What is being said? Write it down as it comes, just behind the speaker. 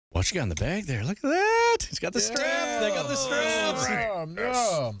What you got in the bag there? Look at that. He's got the strap. They got the straps.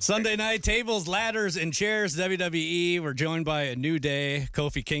 Yeah. Sunday night, tables, ladders, and chairs, WWE. We're joined by a new day,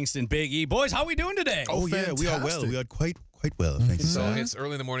 Kofi Kingston Big E. Boys, how we doing today? Oh, yeah, we are well. We are quite well. Thank you. So it's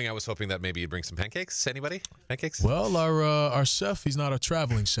early in the morning. I was hoping that maybe you'd bring some pancakes. Anybody? Pancakes? Well, our chef, he's not a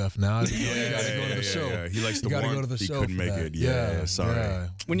traveling chef now. You got to go to the show. Yeah. He likes the You gotta warmth. go to the He show couldn't for make that. it. Yeah, sorry. Yeah.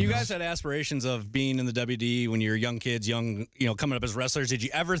 When you guys had aspirations of being in the WD when you were young kids, coming up as wrestlers, did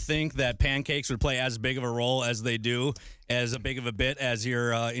you ever think that pancakes would play as big of a role as they do, as a big of a bit as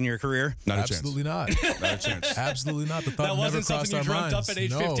you're in your career? Not a Absolutely not. Not a chance. Absolutely not. The thought That wasn't never something you crossed our dreamt up minds. at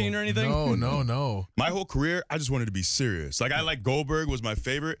age 15 or anything? No. My whole career, I just wanted to be serious. Like, I like Goldberg was my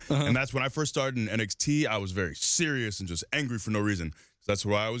favorite, and that's when I first started in NXT. I was very serious and just angry for no reason. So that's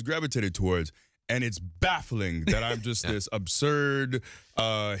what I was gravitated towards. And it's baffling that I'm just this absurd,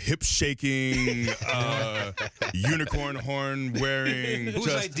 hip-shaking, unicorn horn wearing.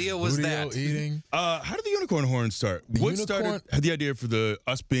 Whose idea was that? Eating. How did the unicorn horn start? Had the idea for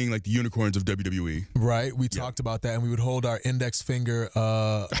us being like the unicorns of WWE. Right, we talked about that, and we would hold our index finger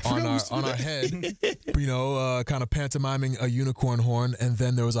on our head, kind of pantomiming a unicorn horn. And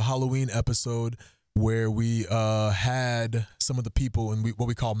then there was a Halloween episode where we had some of the people and what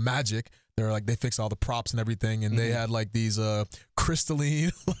we call magic. They're like, they fix all the props and everything, and they had like these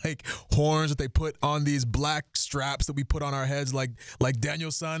crystalline like horns that they put on these black straps that we put on our heads, like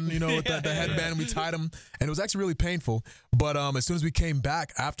Daniel's son, with the headband. We tied them, and it was actually really painful. But as soon as we came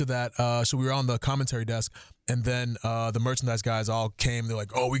back after that, so we were on the commentary desk, and then the merchandise guys all came. They're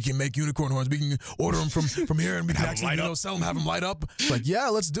like, "Oh, we can make unicorn horns. We can order them from here, and we can actually sell them, have them light up." Like, yeah,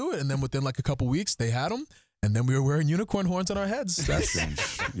 let's do it. And then within like a couple weeks, they had them. And then we were wearing unicorn horns on our heads. That's kind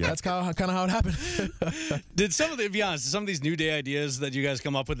of how it happened. Be honest, some of these new day ideas that you guys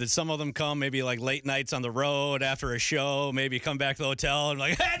come up with, did some of them come maybe like late nights on the road after a show, maybe come back to the hotel and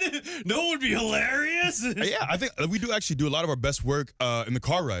like, no, it would be hilarious? Yeah, I think we do actually do a lot of our best work in the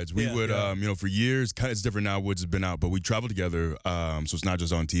car rides. We would, for years, kind of it's different now, Woods has been out, but we travel together, so it's not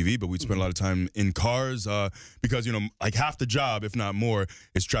just on TV, but we spend a lot of time in cars because, like half the job, if not more,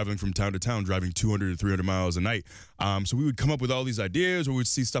 is traveling from town to town, driving 200 to 300 miles a night. So we would come up with all these ideas, or we'd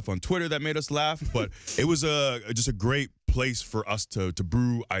see stuff on Twitter that made us laugh. But it was just a great place for us to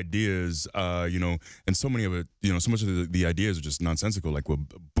brew ideas, and so many of it, so much of the ideas are just nonsensical, like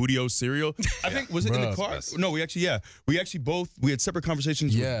bootyO's cereal. I think, was it in the car? No, we had separate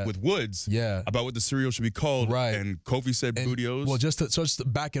conversations with Woods about what the cereal should be called. Right. And Kofi said bootyO's. Well, just to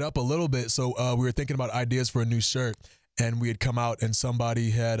back it up a little bit, so we were thinking about ideas for a new shirt, and we had come out and somebody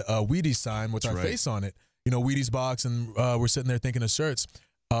had a Wheaties sign with our face on it. Wheaties box, and we're sitting there thinking of shirts.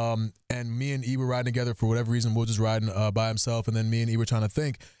 And me and E were riding together for whatever reason. Woods was riding by himself, and then me and E were trying to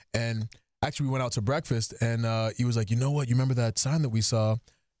think. And actually, we went out to breakfast, and E was like, "You know what? You remember that sign that we saw?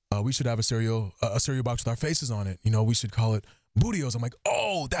 We should have a cereal box with our faces on it. We should call it bootyO's." I'm like,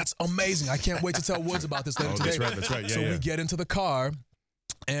 "Oh, that's amazing! I can't wait to tell Woods about this later today." That's right. Yeah, so we get into the car.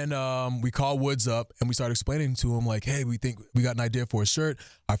 And we call Woods up, and we started explaining to him, like, hey, we think we got an idea for a shirt.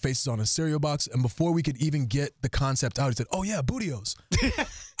 Our face is on a cereal box. And before we could even get the concept out, he said, "Oh, yeah, bootyO's."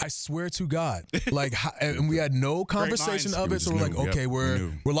 I swear to God. And we had no conversation of it. So we're like, okay,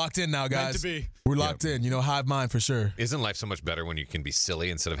 we're locked in now, guys. We're locked in. hive mind for sure. Isn't life so much better when you can be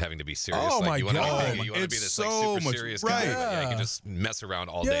silly instead of having to be serious? Oh, my God. You want to be this so super serious guy. Yeah, you can just mess around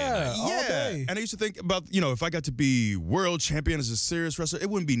all day and night. All day. And I used to think about, if I got to be world champion as a serious wrestler, it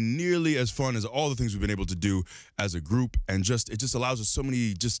wouldn't be nearly as fun as all the things we've been able to do as a group. And it just allows us so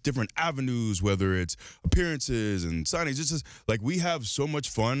many just different avenues, whether it's appearances and signings. It's just like we have so much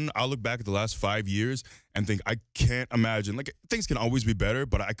fun. I'll look back at the last 5 years and think I can't imagine, like, things can always be better,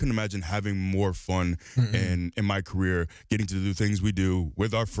 but I couldn't imagine having more fun in my career, getting to do things we do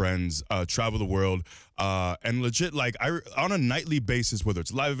with our friends, travel the world, and legit, like, on a nightly basis, whether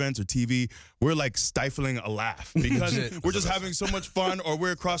it's live events or TV, we're like stifling a laugh because we're just having so much fun, or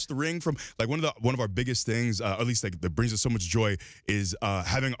we're across the ring from, like, one of our biggest things, at least like that brings us so much joy, is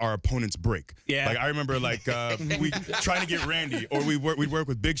having our opponents break. Yeah. Like, I remember, like, we trying to get Randy, or we'd work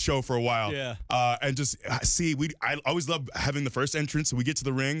with Big Show for a while, and just I always love having the first entrance. So we get to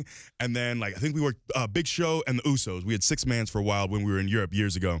the ring, and then, like, I think we worked Big Show and the Usos. We had 6-mans for a while when we were in Europe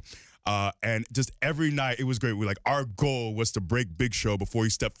years ago. And just every night it was great. Our goal was to break Big Show before he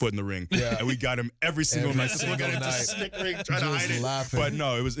stepped foot in the ring. Yeah. And we got him every single night. Just looking at him, just snickering, trying to hide it. But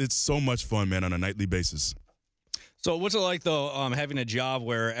no, it's so much fun, man, on a nightly basis. So what's it like though, having a job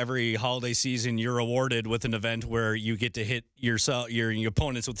where every holiday season you're rewarded with an event where you get to hit your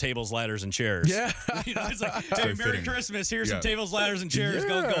opponents with tables, ladders, and chairs? Yeah. You know, it's like, hey, Merry Christmas. Here's some tables, ladders, and chairs.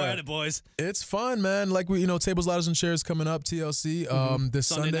 Yeah. Go at it, boys. It's fun, man. Like tables, ladders, and chairs coming up, TLC, this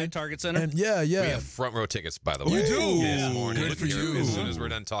Sunday night, Target Center. And yeah. We have front row tickets, by the way. You do? This morning. Good for Here you. As soon as we're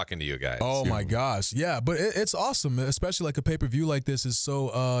done talking to you guys. Oh my gosh, yeah, but it's awesome, especially like a pay-per-view like this is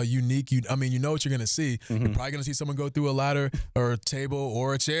so unique. You know what you're gonna see. You're probably gonna see someone go through a ladder or a table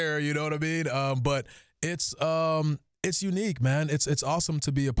or a chair. You know what I mean? But it's unique, man. It's awesome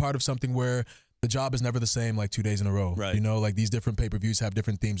to be a part of something where the job is never the same like 2 days in a row. Right. You know, like these different pay-per-views have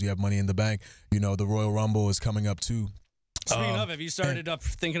different themes. You have Money in the Bank. You know, the Royal Rumble is coming up too. Speaking of, have you started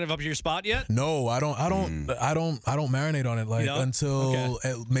thinking of up your spot yet? No, I don't marinate on it like until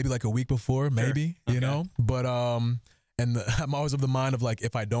maybe like a week before, maybe, you know. But I'm always of the mind of like,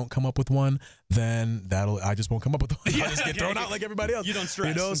 if I don't come up with one, then I just won't come up with one. I'll just get thrown out like everybody else. You don't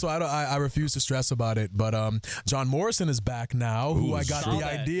stress. You know, so I refuse to stress about it. But John Morrison is back now, who I got the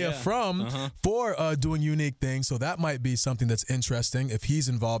idea from for doing unique things. So that might be something that's interesting if he's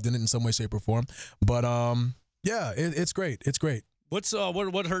involved in it in some way, shape, or form. But yeah, it's great. It's great. What's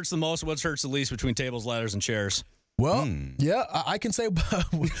what hurts the most? What hurts the least between tables, ladders, and chairs? Well, yeah, I can say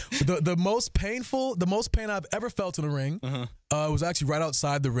the most pain I've ever felt in a ring was actually right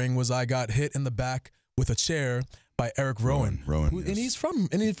outside the ring. Was I got hit in the back with a chair by Eric Rowan. Yes. And he's from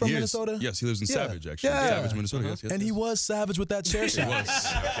Minnesota. Yes, he lives in Savage, actually. Yeah. Savage, Minnesota. Yes, And he was savage with that chair shot. He was.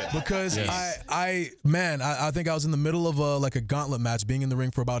 Because I think I was in the middle of like a gauntlet match, being in the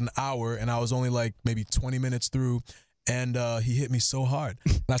ring for about an hour, and I was only like maybe 20 minutes through. And he hit me so hard,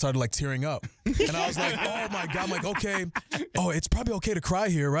 and I started like tearing up. And I was like, "Oh my god!" I'm like, "Okay, it's probably okay to cry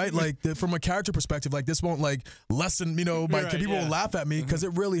here, right?" Like from a character perspective, like this won't like lessen, people won't laugh at me because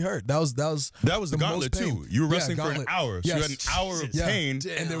it really hurt. That was the gauntlet too. You were wrestling for an hour, so you had an hour of pain,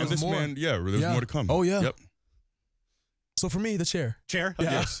 and there was this more. Man, there was more to come. Oh yeah. Yep. So for me, the chair. Chair?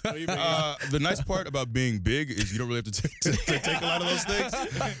 Yeah. Yes. The nice part about being big is you don't really have to take a lot of those things.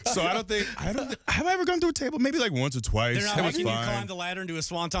 So I don't think have I ever gone through a table? Maybe like once or twice. They're not That was making you fine. climb the ladder and do a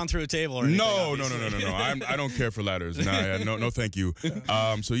swanton through a table or anything. No. I don't care for ladders. No, thank you.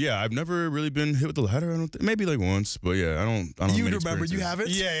 So yeah, I've never really been hit with the ladder. Maybe like once, but yeah, I don't. You have remember? experiences. You haven't?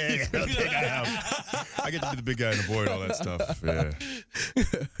 Yeah. I don't think I have. I get to be the big guy and avoid all that stuff. Yeah.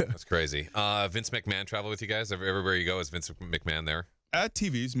 That's crazy. Vince McMahon travel with you guys? Everywhere you go, is Vince McMahon there? At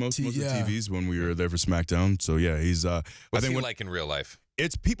TVs, most of the TVs when we were there for SmackDown. So yeah, he's. What's he like in real life?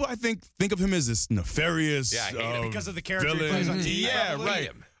 It's people I think of him as this nefarious. Yeah, I hate him because of the character he villain. plays on TV. Yeah,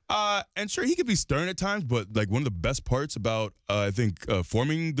 right. And sure, he could be stern at times, but like one of the best parts about I think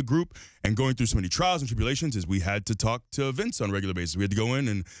forming the group and going through so many trials and tribulations is we had to talk to Vince on a regular basis. We had to go in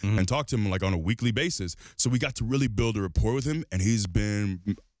and talk to him like on a weekly basis. So we got to really build a rapport with him, and he's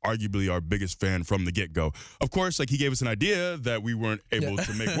been arguably our biggest fan from the get-go. Of course, like he gave us an idea that we weren't able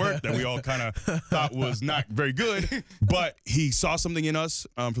to make work, that we all kind of thought was not very good, but he saw something in us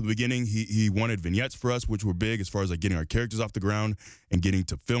from the beginning. He wanted vignettes for us, which were big as far as like getting our characters off the ground and getting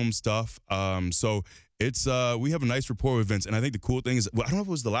to film stuff. So it's we have a nice rapport with Vince, and I think the cool thing is, I don't know if it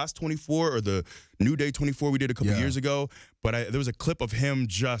was the last 24 or the New Day 24 we did a couple years ago, but there was a clip of him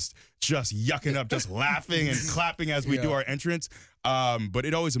just yucking up, just laughing and clapping as we do our entrance. But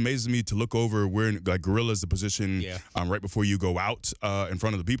it always amazes me to look over where like Gorilla's the position right before you go out in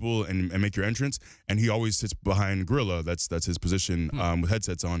front of the people and make your entrance, and he always sits behind Gorilla. That's his position with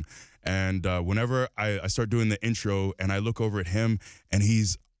headsets on. And whenever I start doing the intro and I look over at him and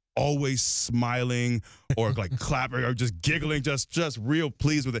he's always smiling or like clapping or just giggling, just real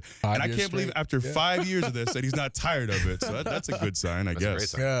pleased with it. And I can't believe after 5 years of this that he's not tired of it. So that's a good sign, I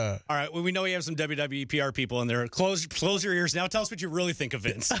guess. Yeah. All right. Well, we know you have some WWE PR people in there. Close your ears now. Tell us what you really think of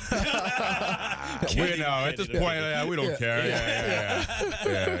Vince. At this point, we don't care.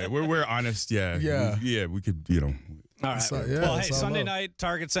 Yeah. We're honest. Yeah. We could, All right. So, well, hey, Sunday night,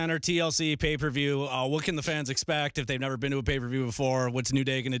 Target Center, TLC, pay-per-view. What can the fans expect if they've never been to a pay-per-view before? What's New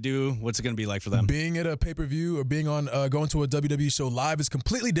Day going to do? What's it going to be like for them? Being at a pay-per-view or being on going to a WWE show live is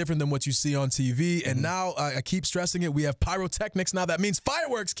completely different than what you see on TV. And now I keep stressing it. We have pyrotechnics now. That means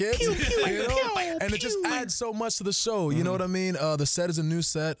fireworks, kids. Pew, pew, and it just adds so much to the show. You know what I mean? The set is a new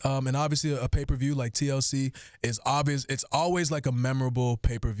set, and obviously a pay-per-view like TLC is obvious. It's always like a memorable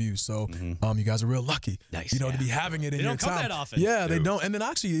pay-per-view. So you guys are real lucky, to be having it in your town. They don't come that often. Yeah, they don't. And then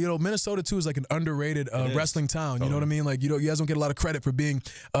actually, Minnesota too is like an underrated wrestling town. You know what I mean? Like you guys don't get a lot of credit for being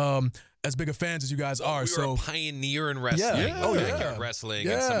as big of fans as you guys are. We were a pioneer in wrestling. Backyard wrestling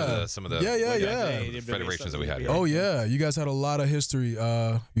and some of the federations that we had here. Oh yeah, you guys had a lot of history.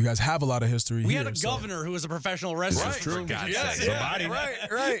 You guys have a lot of history. We had a governor who was a professional wrestler. That's true.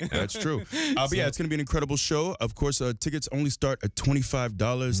 Right. That's true. But yeah, it's going to be an incredible show. Of course, tickets only start at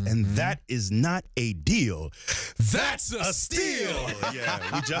 $25, and that is not a deal. That's a steal. Yeah,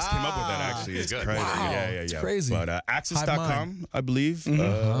 we just came up with that, actually. It's crazy. Wow. Yeah. It's crazy. But access.com, I believe.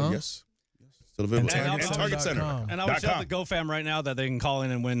 Yes. Still available. And Target Center. And I would tell the GoFam right now that they can call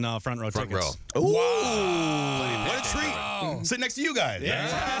in and win front row tickets. Ooh. Wow. What a treat. Sit next to you guys. Yeah.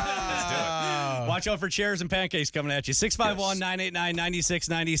 Let's do it. Watch out for chairs and pancakes coming at you.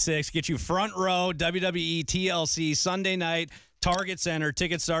 651-989-9696. Get you front row, WWE TLC, Sunday night, Target Center.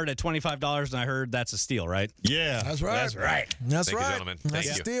 Tickets start at $25, and I heard that's a steal, right? Yeah. That's right. That's right. That's Thank right. you, gentlemen. That's Thank a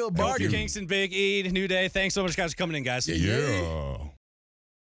you. steal bargain. Kofi Kingston Big E, New Day. Thanks so much, guys, for coming in, guys. Yeah.